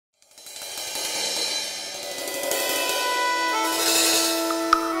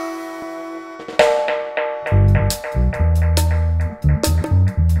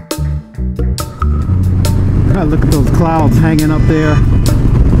Look at those clouds hanging up there.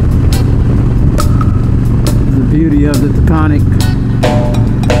 The beauty of the Taconic.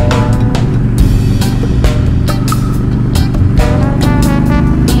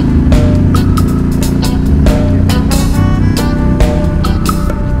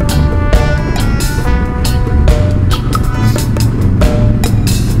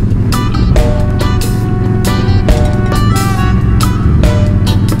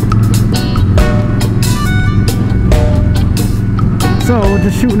 So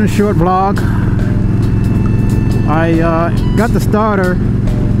just shooting a short vlog. I got the starter.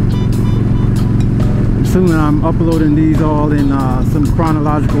 Assuming I'm uploading these all in some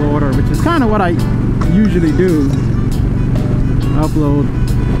chronological order, which is kind of what I usually do. I upload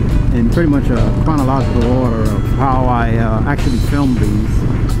in pretty much a chronological order of how I actually film these.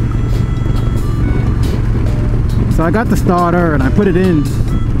 So I got the starter and I put it in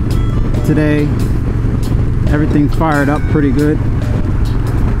today. Everything's fired up pretty good.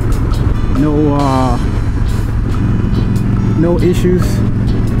 No issues,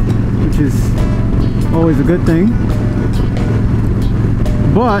 which is always a good thing.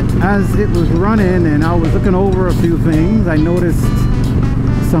 But as it was running and I was looking over a few things, I noticed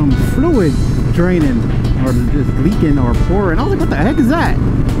some fluid draining or just leaking or pouring. I was like, what the heck is that?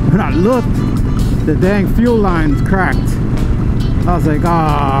 When I looked, the dang fuel line's cracked. I was like,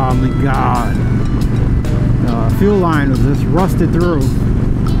 oh my god. The fuel line was just rusted through.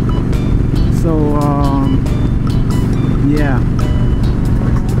 So, yeah.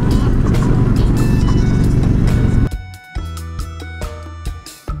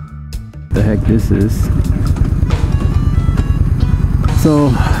 The heck this is. So,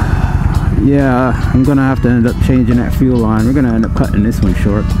 yeah, I'm gonna have to end up changing that fuel line. We're gonna end up cutting this one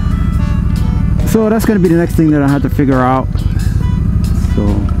short. So that's gonna be the next thing that I have to figure out. So,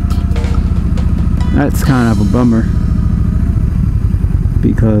 that's kind of a bummer,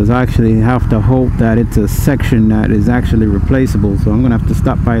 because I actually have to hope that it's a section that is actually replaceable. So I'm gonna have to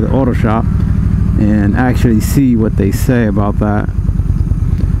stop by the auto shop and actually see what they say about that.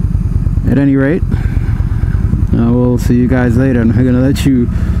 At any rate, I will see you guys later. I'm gonna let you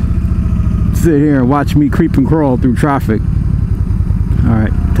sit here and watch me creep and crawl through traffic. All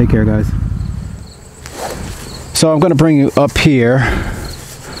right, take care, guys. So I'm gonna bring you up here,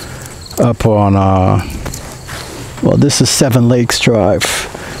 up on well, this is Seven Lakes Drive.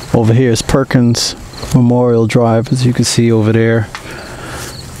 Over here is Perkins Memorial Drive, as you can see over there.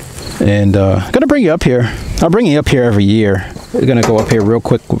 And I'm gonna bring you up here. I'll bring you up here every year. We're gonna go up here real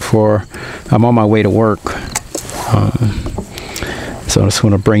quick before I'm on my way to work. So I just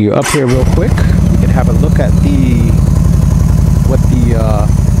want to bring you up here real quick. You can have a look at what the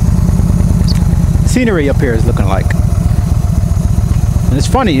scenery up here is looking like. And it's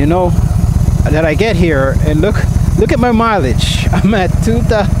funny, you know, that I get here and look at my mileage. I'm at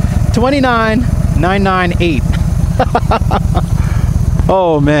 29,998.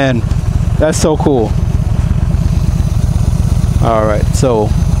 Oh man, that's so cool. All right, so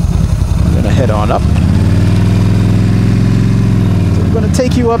I'm gonna head on up. So I'm gonna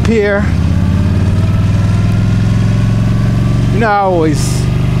take you up here. You know,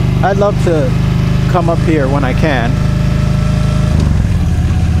 I'd love to come up here when I can.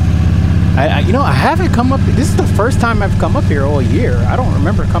 You know, I haven't come up. This is the first time I've come up here all year. I don't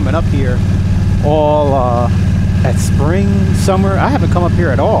remember coming up here all at spring, summer. I haven't come up here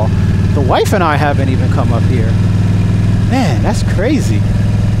at all. The wife and I haven't even come up here. Man, that's crazy.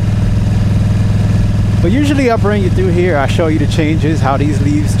 But usually I bring you through here. I show you the changes, how these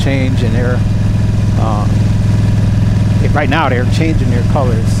leaves change, and they're right now they're changing their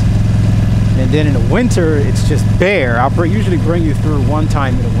colors. And then in the winter, it's just bare. I'll usually bring you through one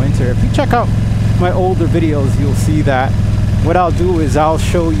time in the winter. If you check out my older videos, you'll see that. What I'll do is I'll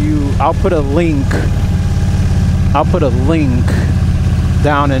show you, I'll put a link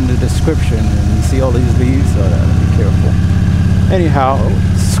down in the description, and you see all these leaves, so be careful. Anyhow,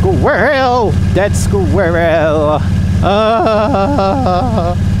 squirrel! Dead squirrel!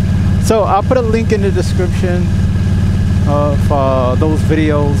 So I'll put a link in the description of those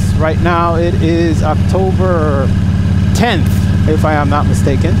videos. Right now it is October 10th, if I am not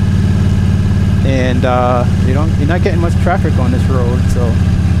mistaken, and you're not getting much traffic on this road. So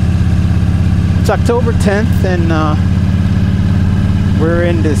it's October 10th, and we're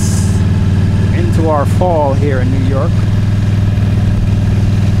into our fall here in New York,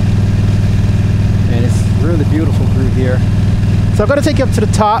 and it's really beautiful through here. So I'm going to take you up to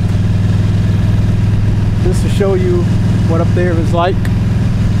the top just to show you what up there is like.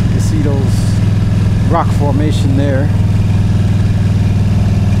 You see those rock formation there.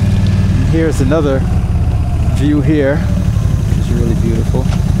 And here's another view here, which is really beautiful.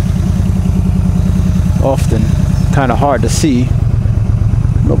 Often kind of hard to see.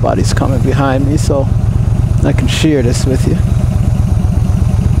 Nobody's coming behind me, so I can share this with you.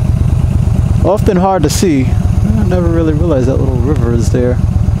 Often hard to see. I never really realized that little river is there.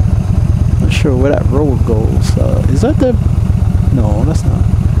 Not sure where that road goes. Is that the... No, that's not.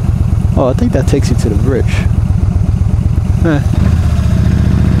 Oh, I think that takes you to the bridge.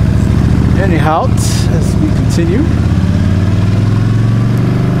 Anyhow, as we continue.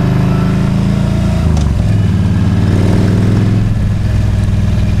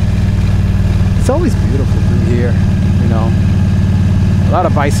 It's always beautiful through here, you know. A lot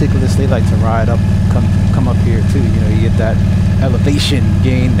of bicyclists, they like to ride up, come up here too. You know, you get that elevation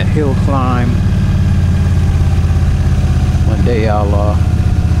gain, the hill climb. One day I'll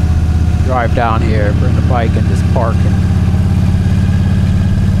drive down here, bring the bike and just park and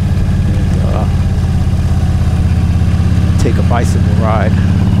take a bicycle ride.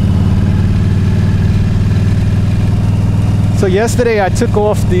 So yesterday I took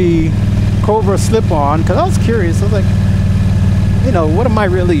off the Cobra slip-on because I was curious. I was like, you know, what am I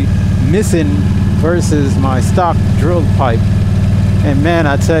really missing versus my stock drilled pipe? And man,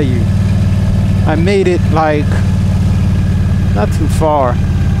 I tell you, I made it like not too far,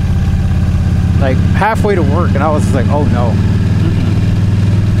 like halfway to work, and I was like, oh no.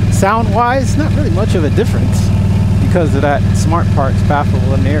 Sound wise, not really much of a difference because of that Smart Parts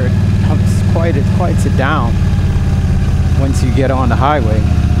baffle in there. It quiets it down once you get on the highway,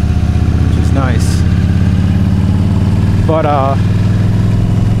 which is nice. But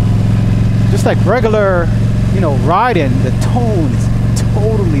just like regular, you know, riding, the tone is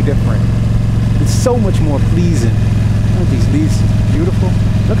totally different. It's so much more pleasing. Aren't these leaves beautiful?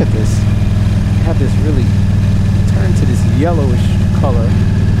 Look at this. They have this really turned to this yellowish color.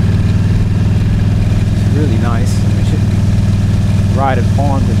 It's really nice. I mean, you should ride it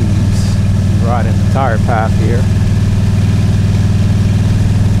on the leaves. Ride in the tire path here.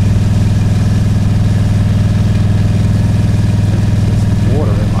 There's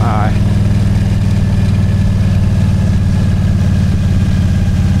water in my eye.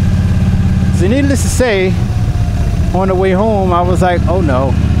 So needless to say, on the way home, I was like, oh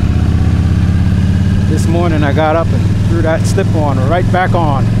no. This morning I got up and threw that slip-on right back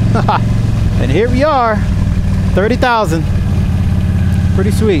on. And here we are, 30,000.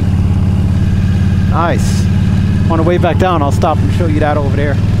 Pretty sweet. Nice. On the way back down, I'll stop and show you that over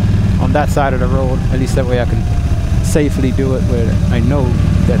there on that side of the road. At least that way I can safely do it where I know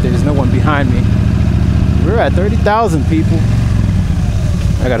that there's no one behind me. We're at 30,000 people.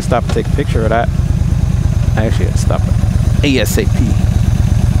 I gotta stop and take a picture of that. I actually gotta stop it ASAP.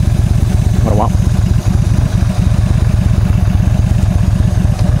 What I want.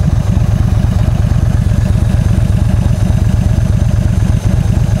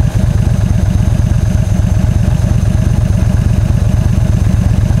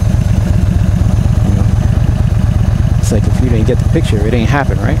 It's like if you didn't get the picture, it ain't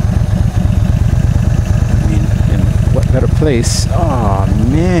happen, right? I mean, in what better place? Oh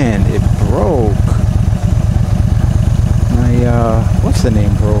man, it broke. My what's the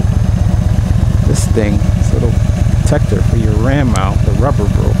name broke? This thing, this little protector for your RAM mount, the rubber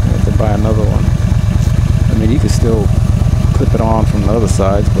broke. I have to buy another one. I mean, you can still clip it on from the other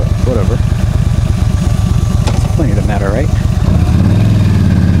sides, but whatever. It's plenty to matter, right?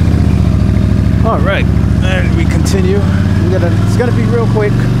 All right, and we continue. It's gonna be real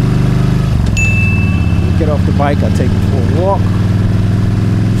quick. We get off the bike. I'll take it for a walk.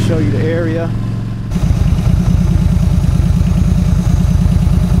 Show you the area.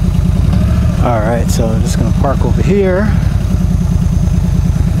 All right, so I'm just gonna park over here.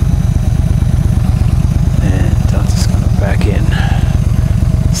 And I'm just gonna back in.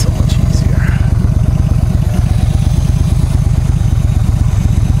 So much easier.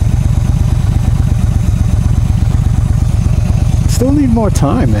 Still need more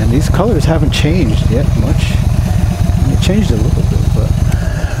time, man. These colors haven't changed yet much. They changed a little bit, but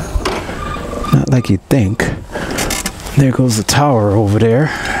not like you'd think. There goes the tower over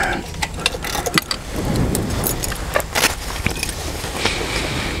there.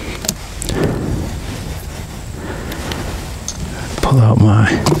 Pull out my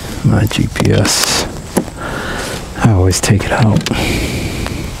GPS. I always take it out.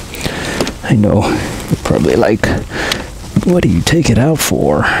 I know you're probably like, what do you take it out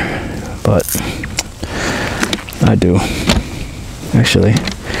for? But I do. Actually,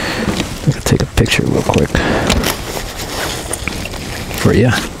 I'm gonna take a picture real quick for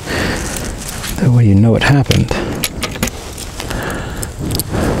you. That way you know it happened.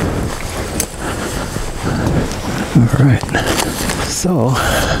 Alright, so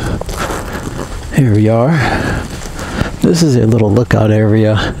here we are. This is a little lookout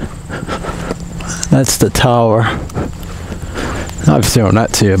area. That's the tower. I've shown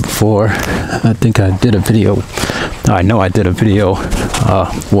that to you before. I think I did a video. I know I did a video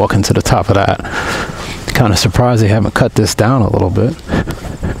walking to the top of that. Kind of surprised they haven't cut this down a little bit.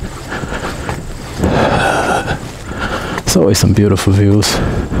 It's always some beautiful views.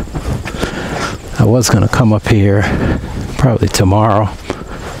 I was gonna come up here probably tomorrow,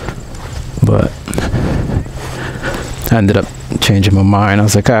 but I ended up changing my mind. I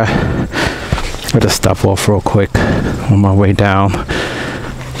was like, I gotta stop off real quick on my way down.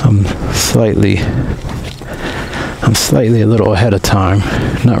 I'm slightly a little ahead of time.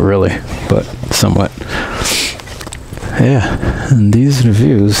 Not really, but somewhat. Yeah, and these are the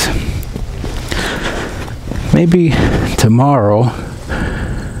views. Maybe tomorrow,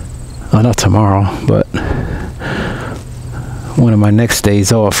 not tomorrow, but one of my next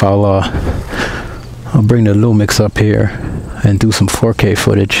days off, I'll bring the Lumix up here and do some 4K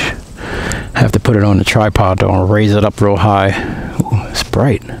footage. Have to put it on the tripod though and raise it up real high. Ooh, it's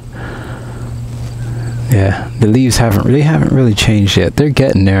bright. Yeah, the leaves haven't really changed yet. They're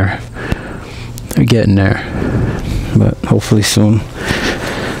getting there. They're getting there, but hopefully soon.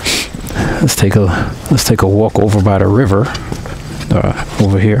 Let's take a walk over by the river,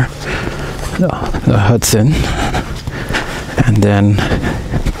 over here, the Hudson, and then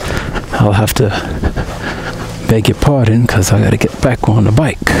I'll have to beg your pardon because I got to get back on the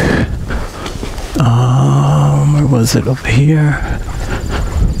bike. Where was it? Over here?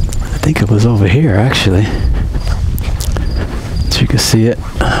 I think it was over here actually. So you can see it.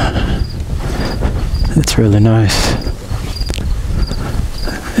 It's really nice.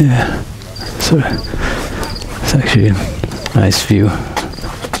 Yeah. So it's actually a nice view.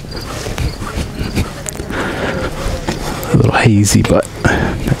 A little hazy, but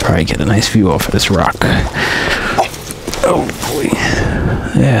I'll probably get a nice view off of this rock. Oh boy.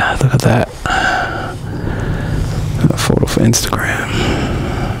 Yeah, look at that. A photo for Instagram.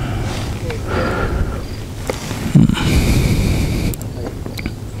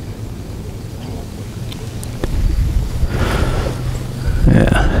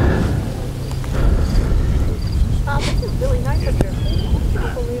 Yeah.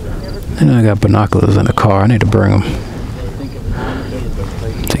 And I got binoculars in the car. I need to bring them.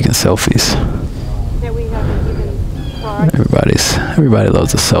 Taking selfies. Everybody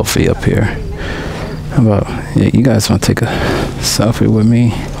loves a selfie up here. How about, yeah, you guys want to take a selfie with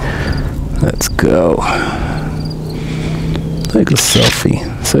me? Let's go. Take a selfie.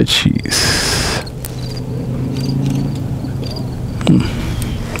 So cheese.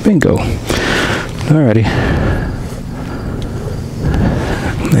 Bingo. Alrighty.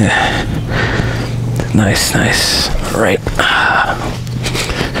 Yeah. Nice, nice. Right.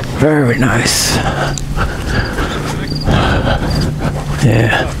 Very nice.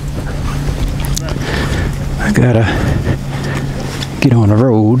 Yeah. I gotta get on the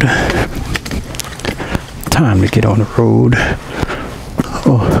road. Time to get on the road.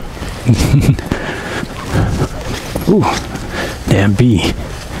 Oh. Ooh. Damn bee.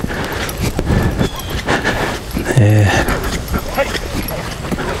 Yeah.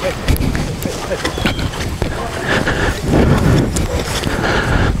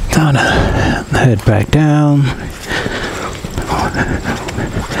 Time to head back down.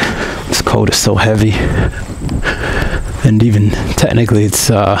 This coat is so heavy, and even technically it's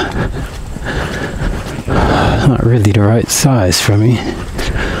not really the right size for me,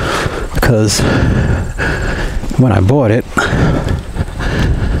 because when I bought it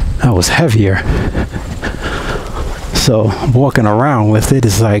I was heavier, so walking around with it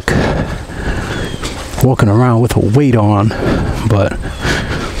is like walking around with a weight on. But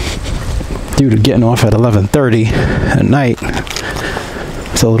due to getting off at 11:30 at night,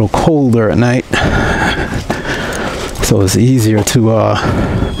 it's a little colder at night, so it's easier to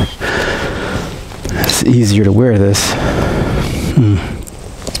wear this.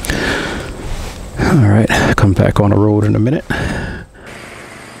 All right, come back on the road in a minute.